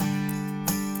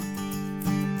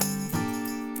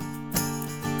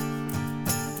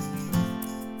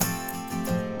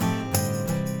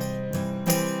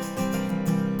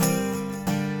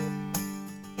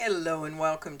Hello and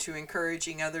welcome to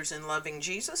Encouraging Others and Loving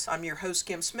Jesus. I'm your host,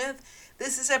 Kim Smith.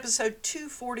 This is episode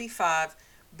 245,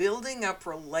 Building Up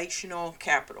Relational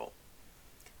Capital.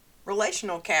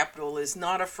 Relational capital is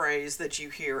not a phrase that you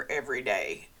hear every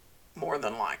day, more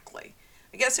than likely.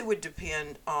 I guess it would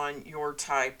depend on your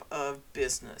type of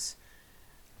business.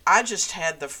 I just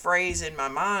had the phrase in my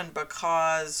mind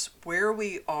because where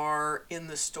we are in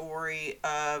the story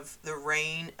of the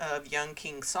reign of young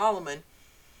King Solomon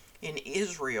in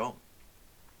Israel,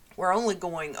 we're only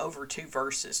going over 2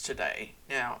 verses today.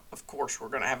 Now, of course, we're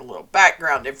going to have a little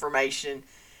background information,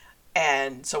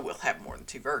 and so we'll have more than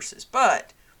 2 verses.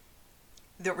 But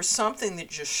there was something that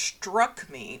just struck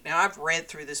me. Now, I've read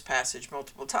through this passage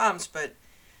multiple times, but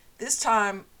this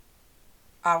time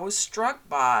I was struck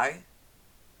by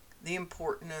the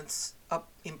importance of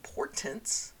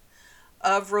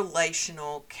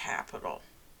relational capital.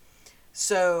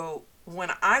 So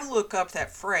when I look up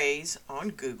that phrase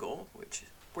on Google, which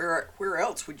where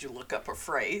else would you look up a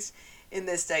phrase in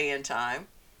this day and time,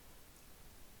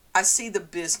 I see the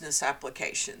business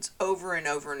applications over and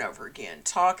over and over again,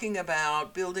 talking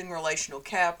about building relational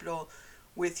capital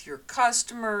with your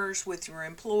customers, with your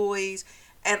employees,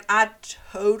 and I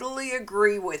totally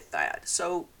agree with that.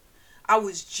 So I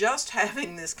was just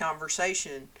having this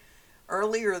conversation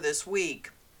earlier this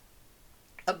week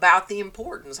about the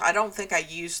importance. I don't think I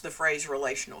used the phrase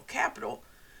relational capital,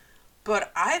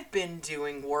 but I've been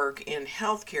doing work in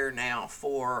healthcare now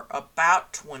for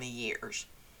about 20 years.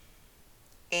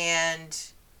 And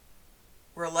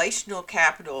relational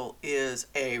capital is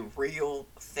a real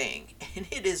thing. And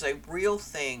it is a real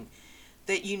thing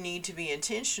that you need to be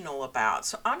intentional about.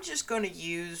 So I'm just going to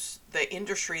use the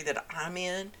industry that I'm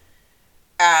in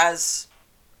as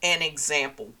an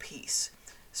example piece.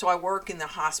 So I work in the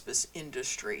hospice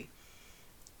industry,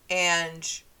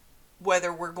 and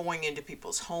whether we're going into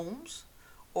people's homes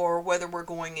or whether we're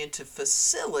going into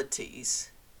facilities,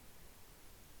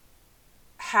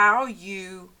 how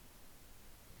you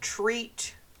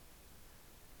treat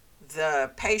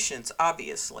the patients,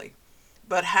 obviously,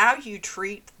 but how you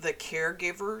treat the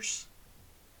caregivers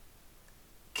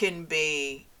can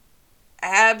be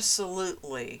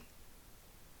absolutely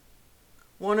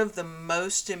one of the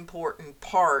most important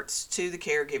parts to the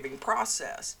caregiving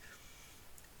process.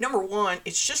 Number one,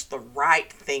 it's just the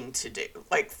right thing to do.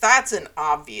 Like, that's an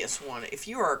obvious one. If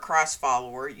you are a Christ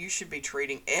follower, you should be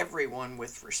treating everyone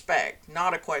with respect.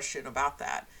 Not a question about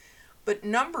that. But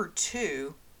number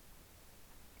two,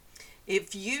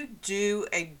 if you do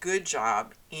a good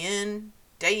job in,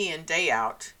 day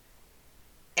out,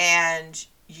 and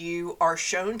you are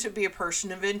shown to be a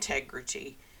person of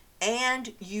integrity,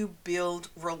 and you build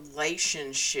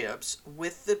relationships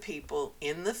with the people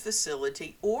in the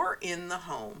facility or in the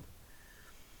home,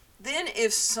 then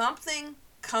if something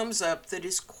comes up that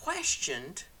is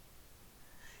questioned,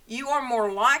 you are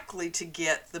more likely to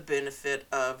get the benefit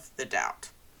of the doubt.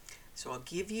 So I'll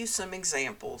give you some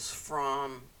examples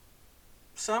from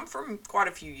quite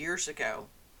a few years ago.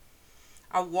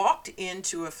 I walked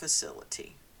into a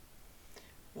facility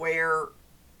where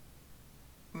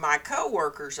my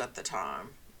co-workers at the time,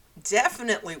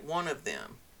 definitely one of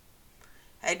them,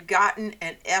 had gotten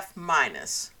an F-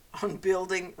 on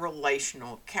building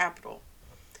relational capital.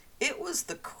 It was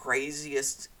the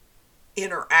craziest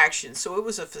interaction. So it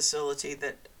was a facility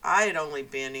that I had only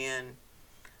been in,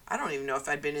 I don't even know if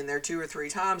I'd been in there 2 or 3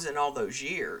 times in all those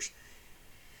years.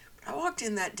 But I walked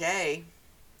in that day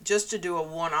just to do a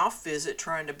one-off visit,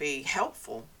 trying to be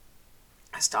helpful.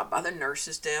 I stopped by the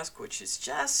nurse's desk, which is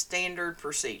just standard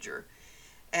procedure.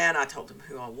 And I told him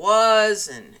who I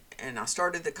was, and I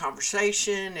started the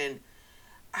conversation, and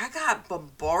I got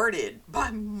bombarded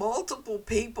by multiple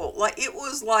people. Like, it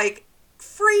was like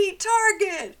free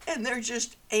target, and they're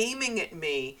just aiming at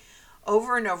me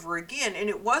over and over again. And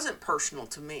it wasn't personal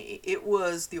to me. It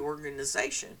was the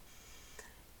organization.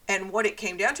 And what it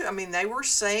came down to, I mean, they were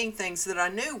saying things that I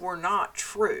knew were not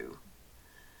true.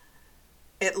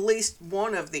 At least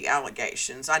one of the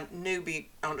allegations I knew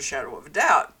beyond a shadow of a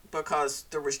doubt, because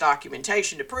there was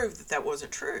documentation to prove that that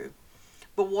wasn't true.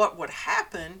 But what would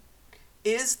happen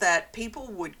is that people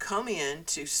would come in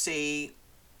to see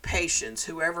patients,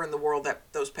 whoever in the world that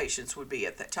those patients would be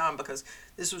at that time, because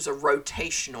this was a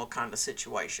rotational kind of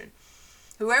situation.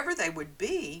 Whoever they would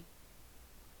be,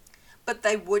 but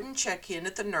they wouldn't check in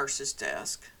at the nurse's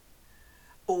desk,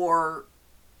 or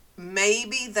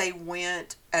maybe they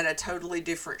went at a totally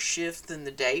different shift than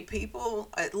the day people.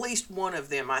 At least one of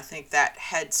them, I think that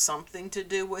had something to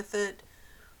do with it.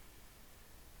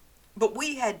 But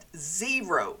we had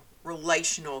zero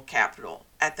relational capital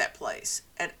at that place.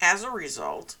 And as a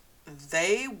result,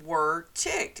 they were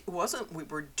ticked. It wasn't we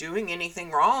were doing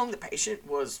anything wrong. The patient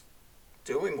was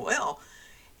doing well.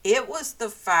 It was the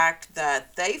fact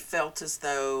that they felt as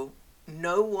though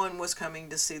no one was coming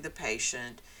to see the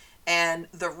patient. And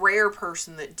the rare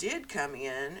person that did come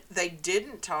in, they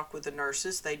didn't talk with the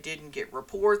nurses. They didn't get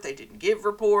report. They didn't give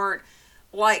report.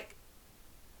 Like,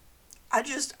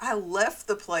 I left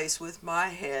the place with my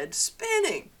head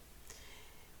spinning.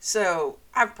 So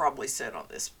I've probably said on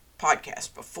this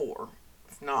podcast before,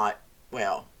 if not,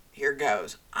 well, here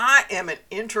goes. I am an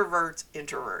introvert's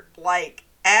introvert, like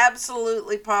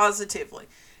absolutely positively.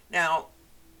 Now,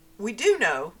 we do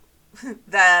know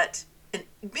that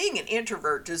being an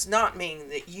introvert does not mean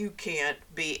that you can't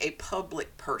be a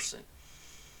public person.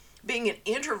 Being an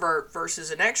introvert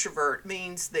versus an extrovert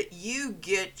means that you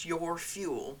get your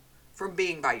fuel from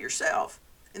being by yourself.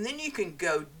 And then you can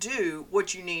go do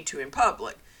what you need to in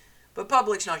public. But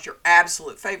public's not your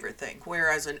absolute favorite thing.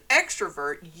 Whereas an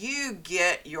extrovert, you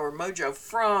get your mojo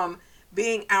from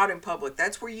being out in public.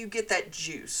 That's where you get that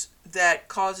juice that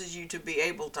causes you to be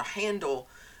able to handle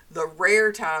the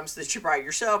rare times that you're by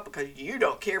yourself because you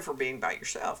don't care for being by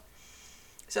yourself.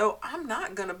 So I'm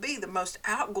not going to be the most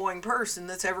outgoing person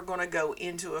that's ever going to go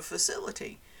into a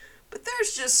facility. But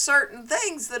there's just certain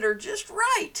things that are just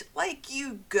right. Like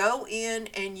you go in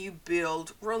and you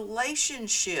build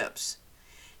relationships.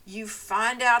 You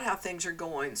find out how things are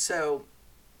going. So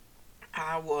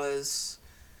I was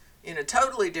in a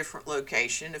totally different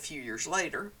location a few years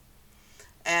later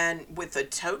and with a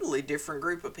totally different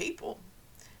group of people.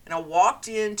 And I walked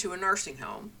into a nursing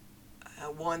home,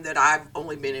 one that I've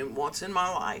only been in once in my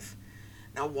life.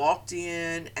 And I walked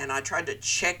in and I tried to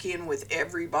check in with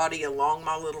everybody along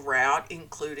my little route,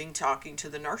 including talking to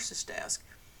the nurse's desk.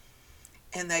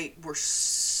 And they were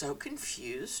so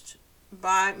confused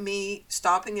by me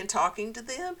stopping and talking to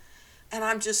them. And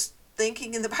I'm just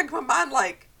thinking in the back of my mind,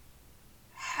 like,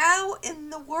 how in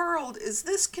the world is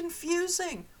this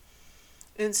confusing?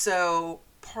 And so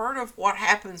part of what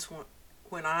happens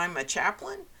when I'm a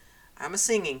chaplain, I'm a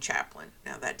singing chaplain.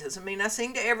 Now that doesn't mean I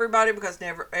sing to everybody because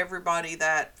never everybody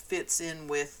that fits in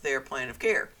with their plan of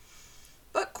care.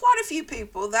 But quite a few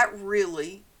people that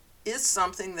really is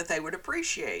something that they would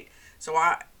appreciate. So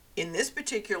in this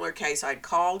particular case, I'd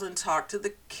called and talked to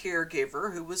the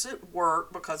caregiver who was at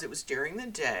work because it was during the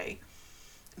day.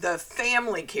 The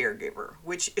family caregiver,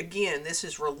 which again, this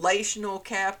is relational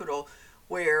capital,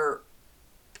 where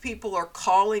people are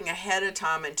calling ahead of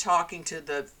time and talking to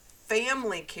the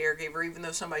family caregiver, even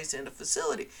though somebody's in a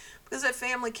facility, because that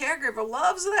family caregiver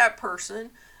loves that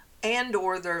person, and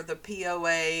or they're the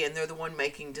POA and they're the one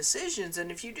making decisions.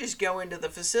 And if you just go into the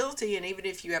facility and even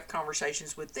if you have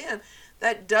conversations with them,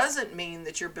 that doesn't mean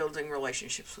that you're building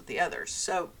relationships with the others.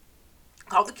 So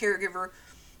call the caregiver,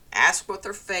 ask what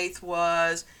their faith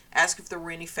was, ask if there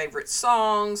were any favorite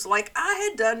songs. Like I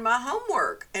had done my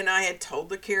homework and I had told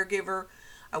the caregiver,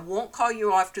 I won't call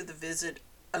you after the visit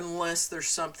unless there's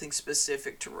something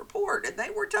specific to report. And they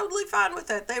were totally fine with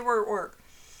that. They were at work.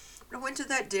 But I went to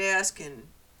that desk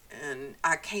and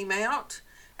I came out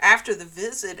after the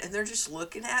visit and they're just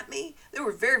looking at me. They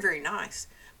were very, very nice.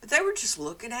 But they were just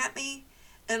looking at me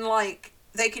and like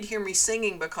they could hear me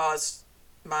singing because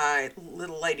my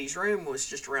little lady's room was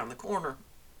just around the corner.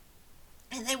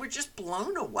 And they were just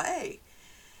blown away.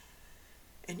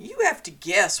 And you have to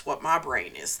guess what my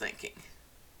brain is thinking.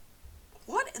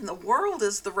 What in the world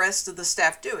is the rest of the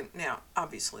staff doing? Now,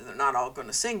 obviously, they're not all going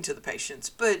to sing to the patients,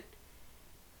 but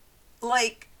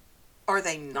like, are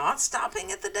they not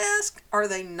stopping at the desk? Are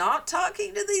they not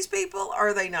talking to these people?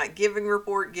 Are they not giving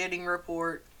report, getting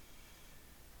report?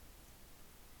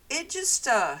 It just,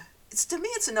 it's to me,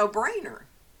 it's a no-brainer.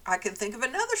 I can think of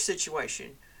another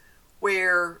situation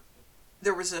where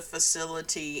there was a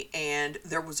facility and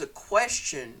there was a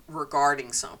question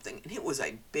regarding something, and it was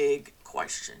a big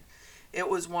question. It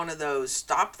was one of those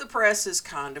stop the presses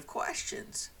kind of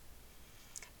questions.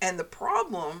 And the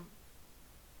problem,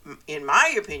 in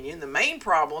my opinion, the main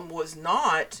problem was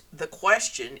not the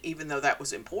question, even though that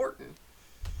was important.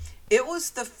 It was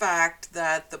the fact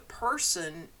that the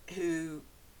person who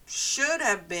should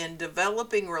have been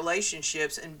developing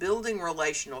relationships and building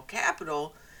relational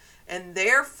capital and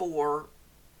therefore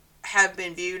have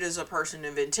been viewed as a person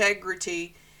of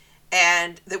integrity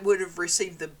and that would have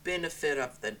received the benefit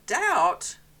of the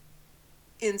doubt,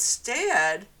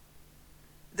 instead,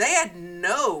 they had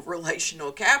no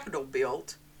relational capital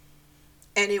built,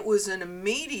 and it was an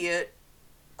immediate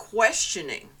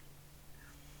questioning.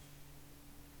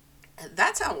 And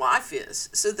that's how life is.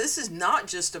 So this is not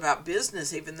just about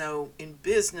business, even though in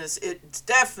business it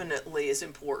definitely is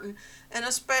important, and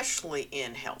especially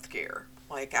in healthcare.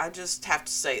 Like, I just have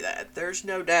to say that. There's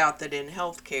no doubt that in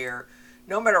healthcare,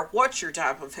 no matter what your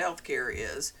type of healthcare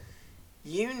is,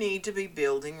 you need to be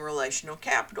building relational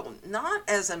capital, not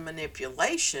as a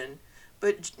manipulation,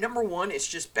 but number one, it's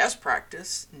just best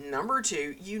practice. Number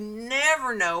two, you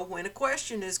never know when a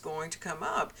question is going to come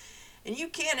up. And you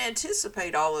can't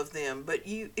anticipate all of them, but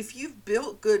if you've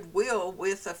built goodwill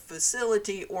with a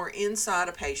facility or inside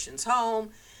a patient's home,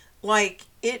 like,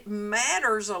 it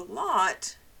matters a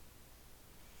lot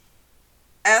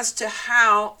as to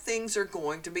how things are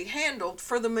going to be handled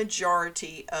for the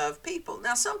majority of people.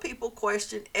 Now, some people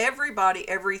question everybody,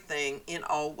 everything in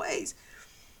all ways,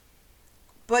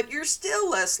 but you're still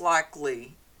less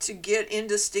likely to get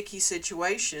into sticky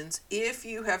situations if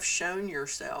you have shown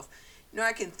yourself.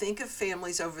 I can think of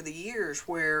families over the years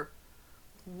where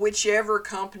whichever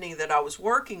company that I was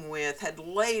working with had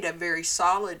laid a very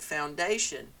solid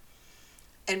foundation,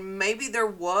 and maybe there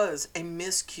was a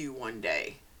miscue one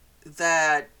day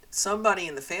that somebody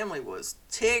in the family was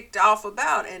ticked off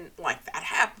about, and like, that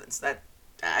happens, that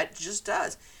just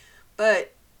does.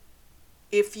 But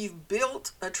if you've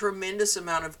built a tremendous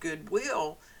amount of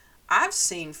goodwill, I've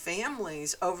seen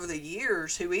families over the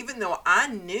years who, even though I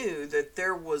knew that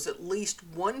there was at least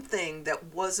one thing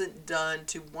that wasn't done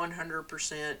to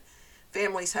 100%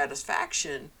 family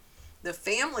satisfaction, the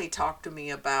family talked to me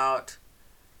about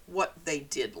what they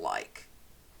did like.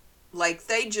 Like,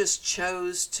 they just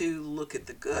chose to look at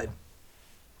the good.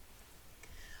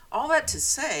 All that to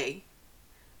say,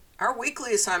 our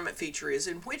weekly assignment feature is,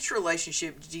 in which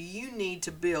relationship do you need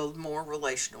to build more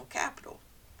relational capital?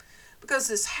 Because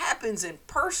this happens in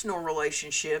personal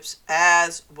relationships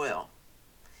as well.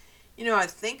 I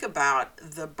think about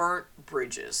the burnt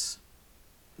bridges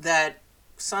that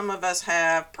some of us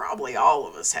have, probably all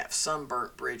of us have some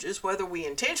burnt bridges, whether we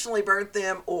intentionally burnt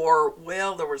them or,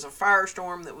 well, there was a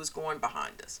firestorm that was going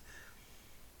behind us.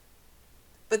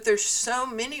 But there's so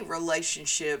many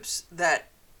relationships that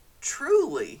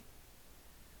truly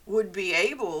would be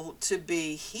able to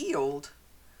be healed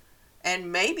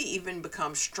and maybe even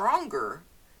become stronger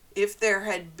if there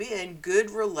had been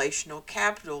good relational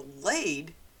capital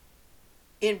laid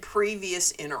in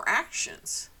previous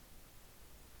interactions.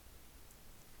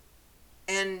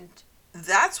 And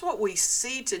that's what we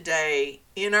see today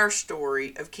in our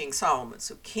story of King Solomon.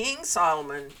 So King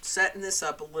Solomon, setting this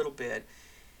up a little bit.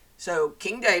 So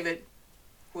King David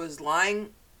was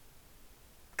lying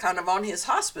kind of on his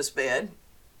hospice bed.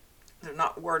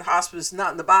 The word hospice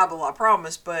not in the Bible, I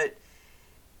promise, but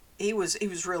he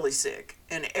was really sick,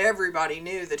 and everybody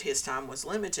knew that his time was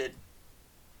limited.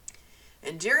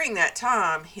 And during that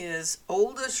time, his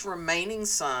oldest remaining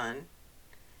son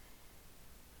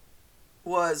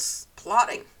was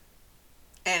plotting,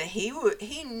 and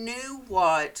he knew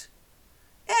what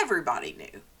everybody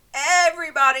knew.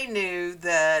 Everybody knew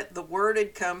that the word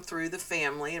had come through the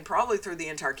family and probably through the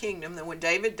entire kingdom that when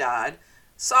David died,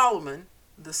 Solomon,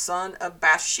 the son of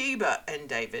Bathsheba and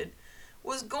David,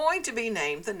 was going to be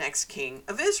named the next king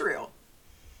of Israel.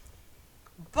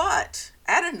 But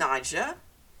Adonijah,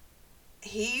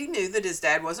 he knew that his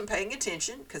dad wasn't paying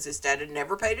attention, because his dad had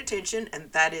never paid attention,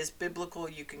 and that is biblical.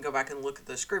 You can go back and look at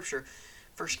the scripture,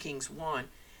 1 Kings 1.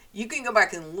 You can go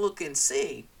back and look and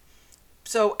see.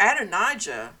 So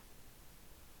Adonijah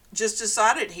just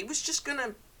decided he was just going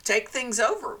to take things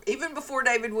over. Even before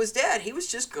David was dead, he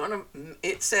was just going to,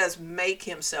 it says, make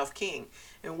himself king.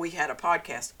 And we had a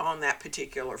podcast on that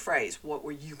particular phrase. What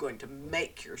were you going to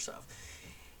make yourself?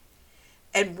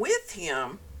 And with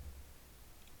him,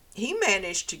 he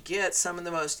managed to get some of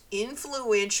the most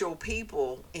influential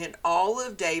people in all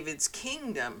of David's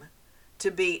kingdom to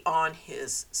be on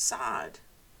his side.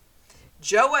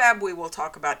 Joab, we will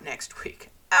talk about next week.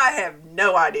 I have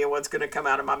no idea what's going to come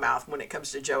out of my mouth when it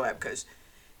comes to Joab, because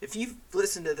if you've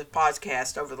listened to the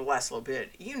podcast over the last little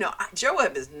bit,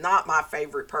 Joab is not my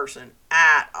favorite person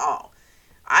at all.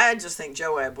 I just think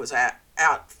Joab was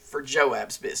out for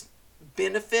Joab's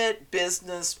benefit,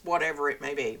 business, whatever it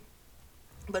may be.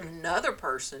 But another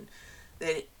person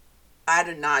that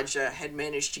Adonijah had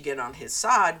managed to get on his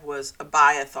side was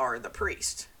Abiathar the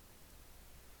priest.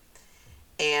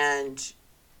 And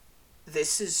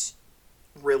this is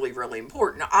really, really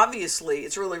important. Now, obviously,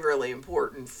 it's really, really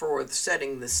important for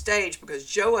setting the stage, because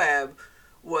Joab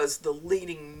was the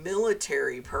leading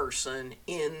military person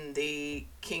in the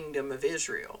kingdom of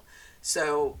Israel.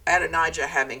 So Adonijah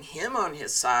having him on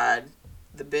his side,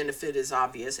 the benefit is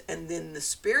obvious. And then the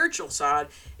spiritual side,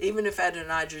 even if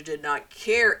Adonijah did not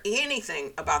care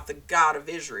anything about the God of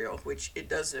Israel, which it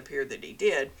doesn't appear that he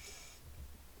did,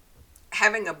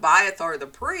 having Abiathar the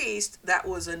priest, that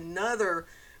was another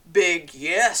big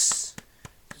yes.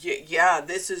 yeah,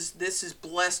 this is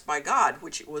blessed by God,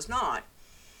 which it was not.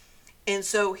 And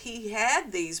so he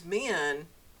had these men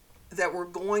that were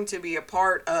going to be a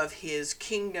part of his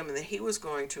kingdom and that he was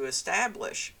going to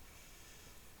establish.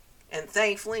 And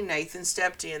thankfully, Nathan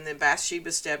stepped in, then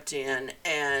Bathsheba stepped in,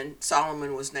 and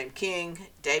Solomon was named king.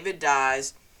 David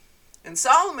dies, and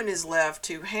Solomon is left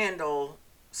to handle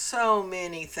so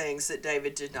many things that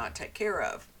David did not take care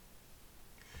of.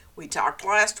 We talked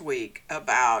last week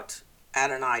about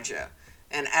Adonijah.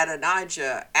 And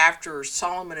Adonijah, after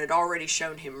Solomon had already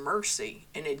shown him mercy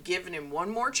and had given him one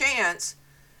more chance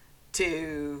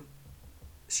to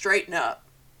straighten up,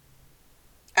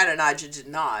 Adonijah did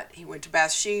not. He went to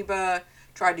Bathsheba,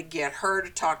 tried to get her to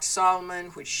talk to Solomon,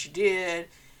 which she did,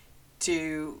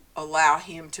 to allow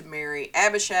him to marry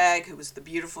Abishag, who was the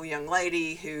beautiful young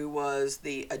lady who was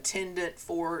the attendant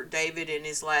for David in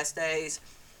his last days.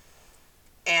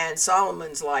 And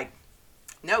Solomon's like,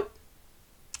 nope,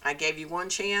 I gave you one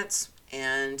chance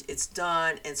and it's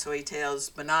done. And so he tells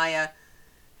Benaiah,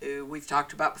 who we've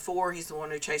talked about before, he's the one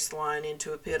who chased the lion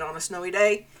into a pit on a snowy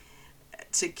day,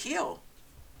 to kill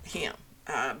him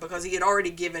because he had already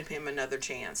given him another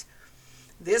chance.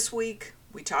 This week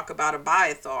we talk about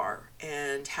Abiathar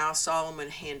and how Solomon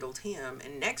handled him,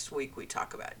 and next week we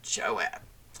talk about Joab.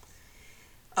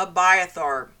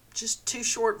 Abiathar, just 2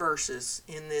 short verses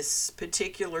in this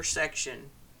particular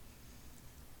section,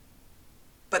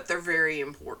 but they're very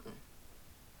important.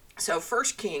 So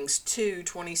 1 Kings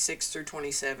 2:26 through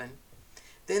 27.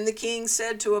 Then the king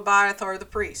said to Abiathar the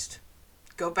priest,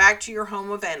 go back to your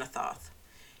home of Anathoth.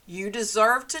 You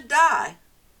deserve to die,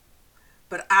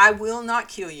 but I will not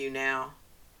kill you now.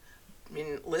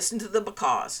 And listen to the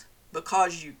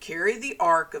because you carry the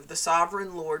ark of the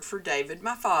sovereign Lord for David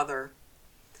my father,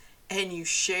 and you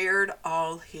shared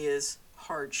all his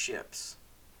hardships.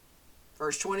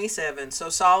 Verse 27, so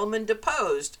Solomon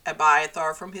deposed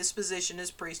Abiathar from his position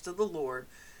as priest of the Lord,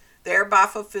 thereby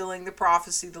fulfilling the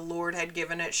prophecy the Lord had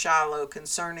given at Shiloh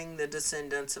concerning the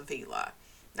descendants of Eli.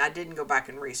 Now, I didn't go back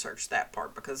and research that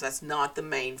part because that's not the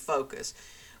main focus.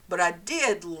 But I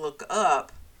did look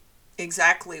up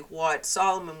exactly what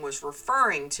Solomon was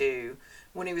referring to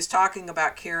when he was talking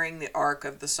about carrying the ark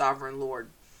of the sovereign Lord.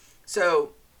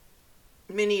 So,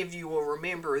 many of you will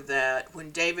remember that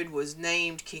when David was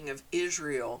named king of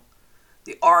Israel,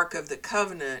 the Ark of the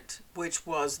Covenant, which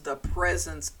was the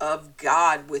presence of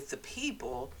God with the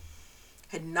people,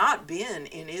 had not been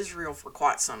in Israel for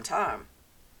quite some time.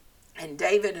 And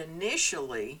David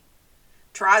initially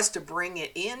tries to bring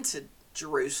it into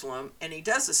Jerusalem, and he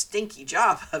does a stinky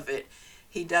job of it.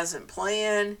 He doesn't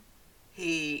plan.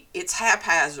 It's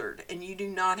haphazard, and you do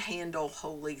not handle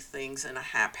holy things in a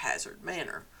haphazard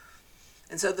manner.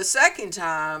 And so the second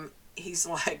time, he's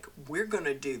like, we're going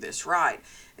to do this right.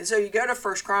 And so you go to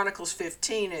 1 Chronicles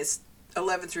 15, it's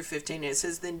 11 through 15. It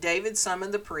says, then David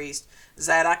summoned the priest,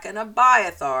 Zadok and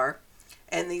Abiathar,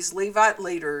 and these Levite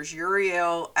leaders,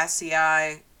 Uriel,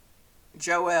 Asai,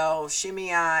 Joel,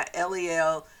 Shimei,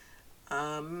 Eliel,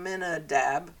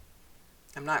 Menadab.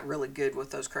 I'm not really good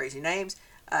with those crazy names.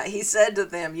 He said to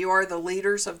them, you are the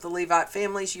leaders of the Levite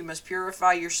families. You must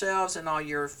purify yourselves and all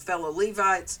your fellow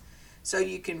Levites, so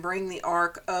you can bring the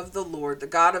ark of the Lord, the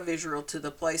God of Israel, to the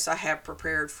place I have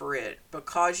prepared for it.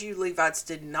 Because you Levites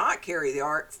did not carry the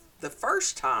ark the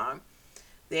first time,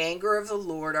 the anger of the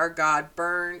Lord our God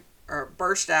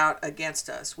burst out against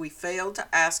us. We failed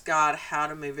to ask God how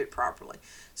to move it properly.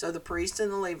 So the priests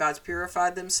and the Levites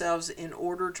purified themselves in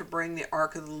order to bring the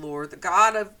ark of the Lord, the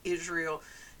God of Israel,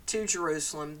 to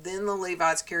Jerusalem. Then the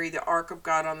Levites carried the ark of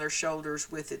God on their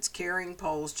shoulders with its carrying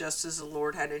poles, just as the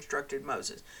Lord had instructed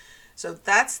Moses. So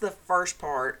that's the first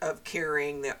part of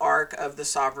carrying the ark of the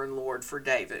sovereign Lord for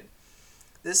David.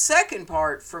 The second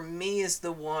part for me is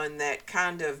the one that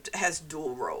kind of has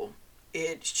dual role.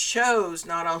 It shows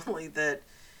not only that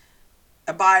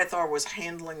Abiathar was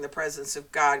handling the presence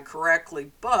of God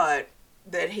correctly, but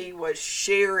that he was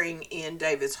sharing in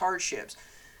David's hardships.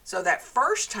 So that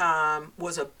first time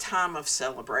was a time of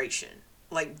celebration.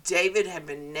 Like David had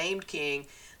been named king.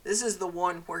 This is the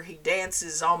one where he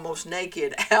dances almost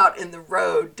naked out in the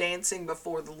road, dancing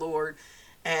before the Lord.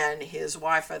 And his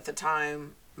wife at the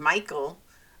time, Michal,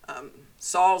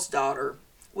 Saul's daughter,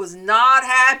 was not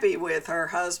happy with her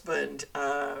husband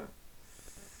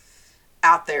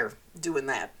out there doing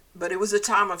that. But it was a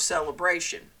time of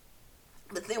celebration.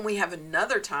 But then we have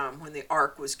another time when the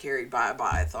ark was carried by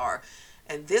Abiathar.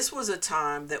 And this was a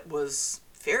time that was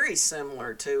very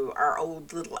similar to our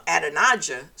old little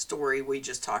Adonijah story we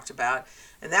just talked about.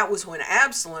 And that was when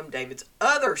Absalom, David's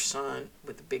other son,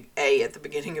 with the big A at the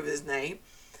beginning of his name,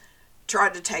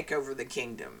 tried to take over the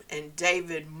kingdom, and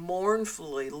David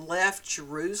mournfully left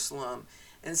Jerusalem.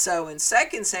 And so in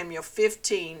 2 Samuel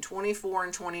 15:24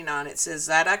 and 29, it says,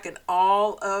 Zadok and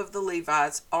all of the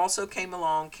Levites also came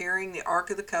along carrying the Ark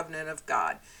of the Covenant of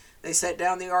God. They set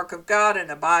down the Ark of God, and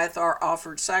Abiathar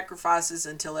offered sacrifices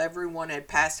until everyone had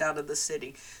passed out of the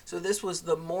city. So this was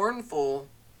the mournful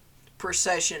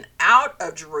procession out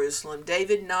of Jerusalem,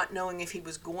 David not knowing if he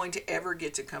was going to ever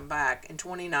get to come back. In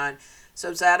 29,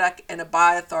 so Zadok and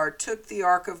Abiathar took the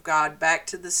Ark of God back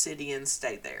to the city and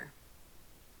stayed there,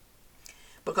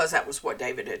 because that was what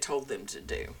David had told them to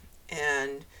do.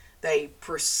 And they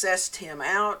processed him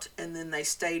out, and then they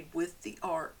stayed with the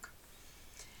ark.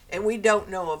 And we don't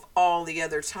know of all the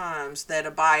other times that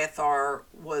Abiathar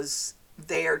was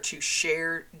there to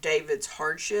share David's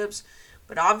hardships,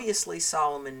 but obviously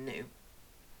Solomon knew.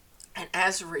 And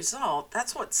as a result,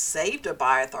 that's what saved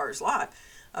Abiathar's life.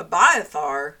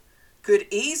 Abiathar could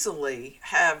easily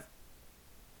have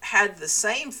had the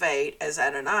same fate as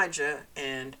Adonijah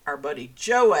and our buddy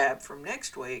Joab from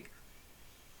next week.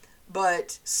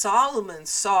 But Solomon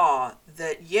saw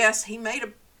that, yes, he made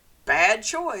a bad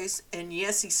choice, and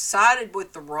yes, he sided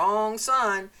with the wrong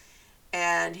son,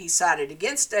 and he sided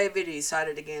against David, he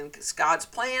sided against God's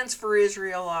plans for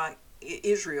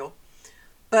Israel.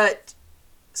 But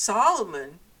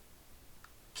Solomon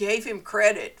gave him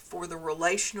credit for the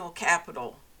relational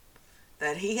capital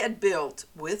that he had built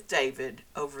with David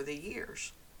over the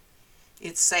years.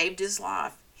 It saved his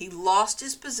life. He lost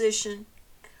his position,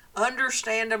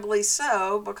 understandably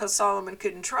so, because Solomon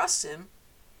couldn't trust him.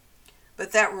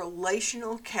 But that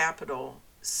relational capital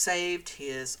saved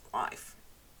his life.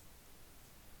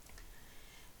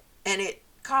 And it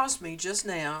caused me just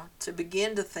now to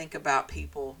begin to think about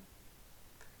people.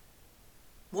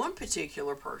 One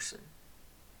particular person,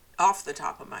 off the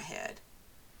top of my head,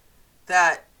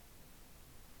 that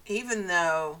even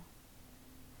though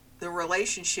the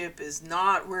relationship is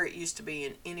not where it used to be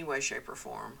in any way, shape, or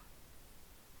form,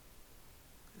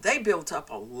 they built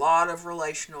up a lot of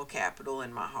relational capital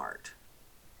in my heart.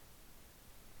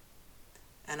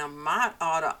 And I might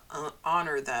ought to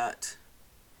honor that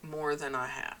more than I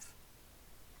have.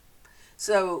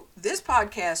 So this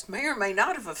podcast may or may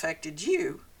not have affected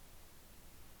you,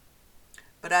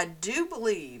 but I do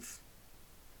believe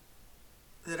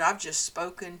that I've just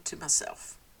spoken to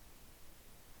myself.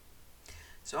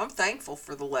 So I'm thankful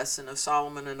for the lesson of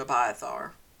Solomon and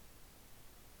Abiathar,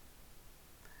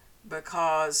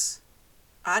 because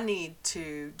I need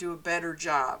to do a better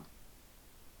job,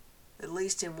 at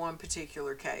least in one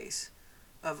particular case,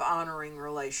 of honoring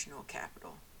relational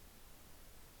capital.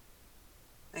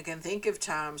 I can think of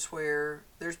times where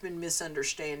there's been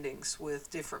misunderstandings with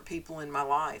different people in my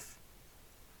life.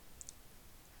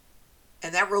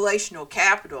 And that relational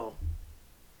capital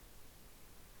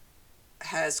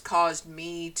has caused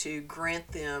me to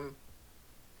grant them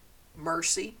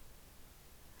mercy,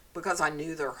 because I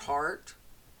knew their heart,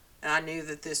 and I knew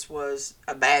that this was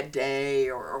a bad day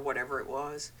or whatever it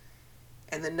was.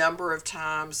 And the number of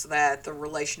times that the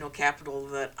relational capital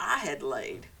that I had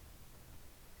laid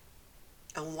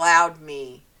allowed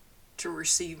me to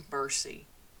receive mercy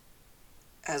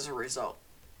as a result.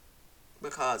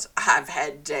 Because I've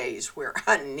had days where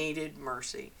I needed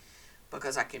mercy,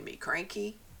 because I can be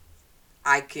cranky,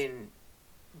 I can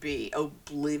be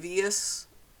oblivious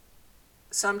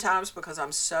sometimes because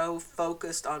I'm so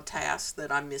focused on tasks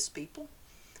that I miss people.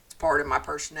 It's part of my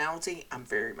personality. I'm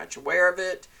very much aware of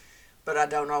it, but I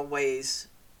don't always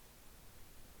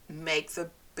make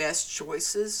the best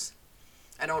choices.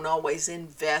 I don't always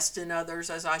invest in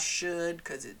others as I should,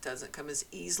 because it doesn't come as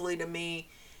easily to me,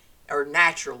 or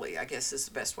naturally, I guess is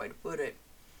the best way to put it.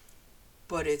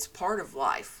 But it's part of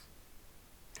life.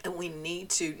 And we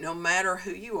need to, no matter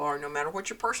who you are, no matter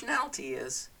what your personality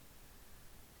is,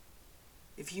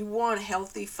 if you want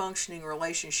healthy, functioning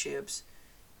relationships,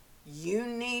 you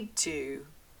need to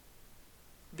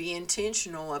be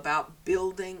intentional about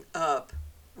building up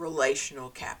relational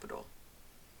capital.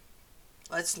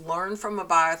 Let's learn from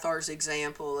Abiathar's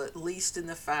example, at least in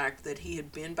the fact that he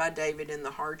had been by David in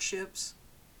the hardships.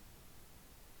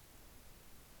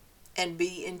 And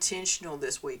be intentional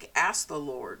this week. Ask the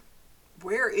Lord,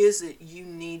 where is it you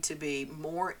need to be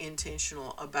more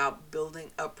intentional about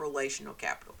building up relational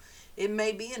capital? It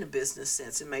may be in a business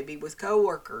sense. It may be with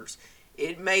coworkers.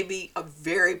 It may be a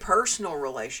very personal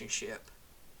relationship.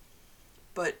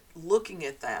 But looking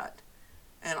at that,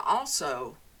 and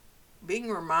also being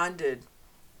reminded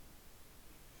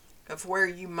of where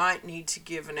you might need to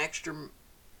give an extra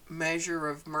measure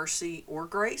of mercy or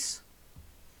grace.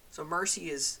 So mercy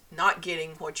is not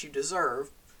getting what you deserve,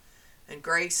 and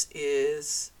grace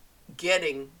is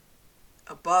getting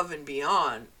above and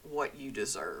beyond what you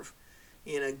deserve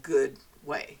in a good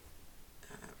way.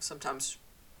 Sometimes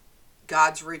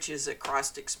God's riches at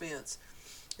Christ's expense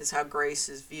is how grace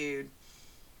is viewed.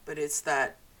 But it's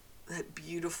that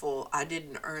beautiful, I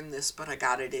didn't earn this, but I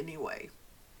got it anyway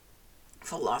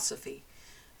philosophy.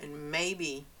 And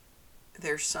maybe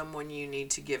there's someone you need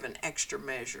to give an extra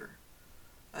measure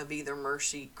of either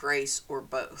mercy, grace, or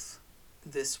both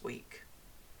this week.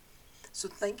 So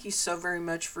thank you so very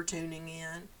much for tuning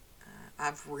in.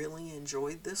 I've really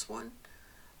enjoyed this one,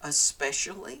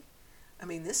 especially. I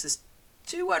mean, this is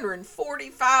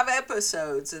 245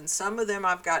 episodes, and some of them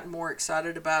I've gotten more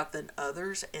excited about than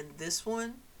others. And this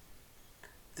one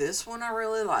I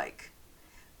really like.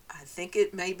 I think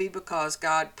it may be because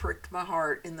God pricked my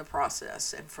heart in the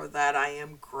process, and for that I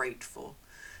am grateful.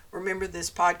 Remember, this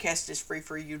podcast is free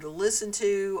for you to listen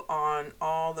to on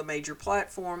all the major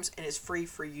platforms, and is free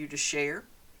for you to share.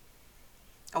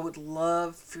 I would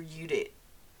love for you to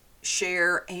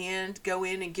share and go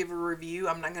in and give a review.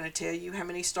 I'm not going to tell you how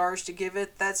many stars to give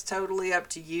it. That's totally up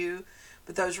to you.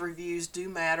 But those reviews do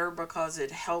matter because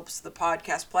it helps the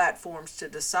podcast platforms to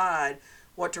decide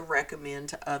what to recommend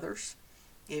to others.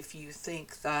 If you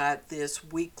think that this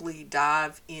weekly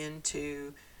dive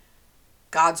into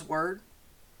God's Word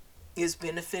is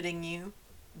benefiting you,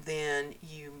 then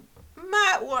you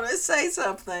might want to say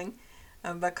something,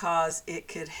 because it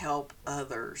could help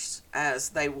others as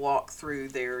they walk through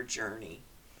their journey.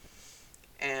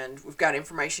 And we've got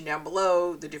information down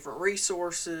below, the different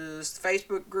resources, the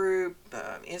Facebook group,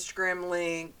 Instagram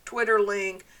link, Twitter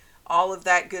link, all of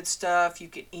that good stuff. You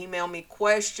can email me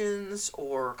questions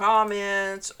or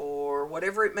comments or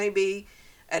whatever it may be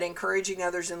at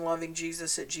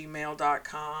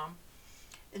encouragingothersandlovingjesus@gmail.com.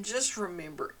 And just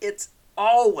remember, it's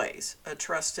always a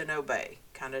trust and obey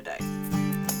kind of day.